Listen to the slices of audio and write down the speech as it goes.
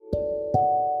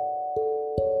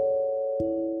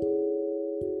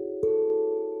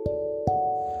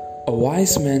A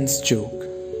wise man's joke.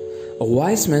 A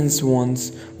wise man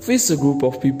once faced a group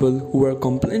of people who were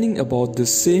complaining about the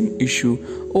same issue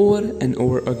over and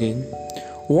over again.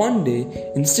 One day,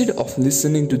 instead of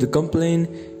listening to the complaint,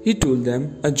 he told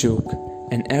them a joke,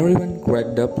 and everyone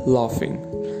cracked up laughing.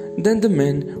 Then the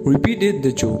man repeated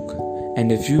the joke, and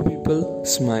a few people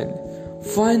smiled.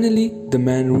 Finally, the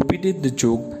man repeated the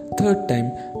joke third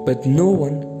time, but no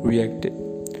one reacted.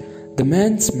 The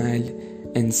man smiled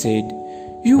and said,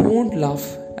 "You won't laugh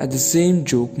at the same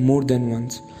joke more than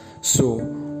once. So,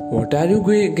 what are you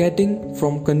getting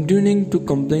from continuing to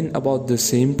complain about the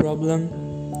same problem?"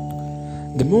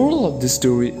 The moral of this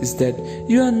story is that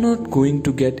you are not going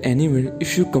to get anywhere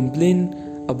if you complain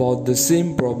about the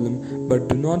same problem but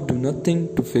do not do nothing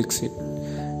to fix it.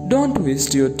 Don't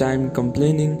waste your time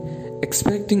complaining,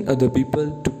 expecting other people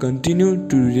to continue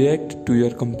to react to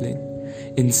your complaint.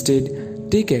 Instead,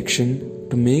 take action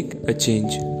to make a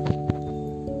change.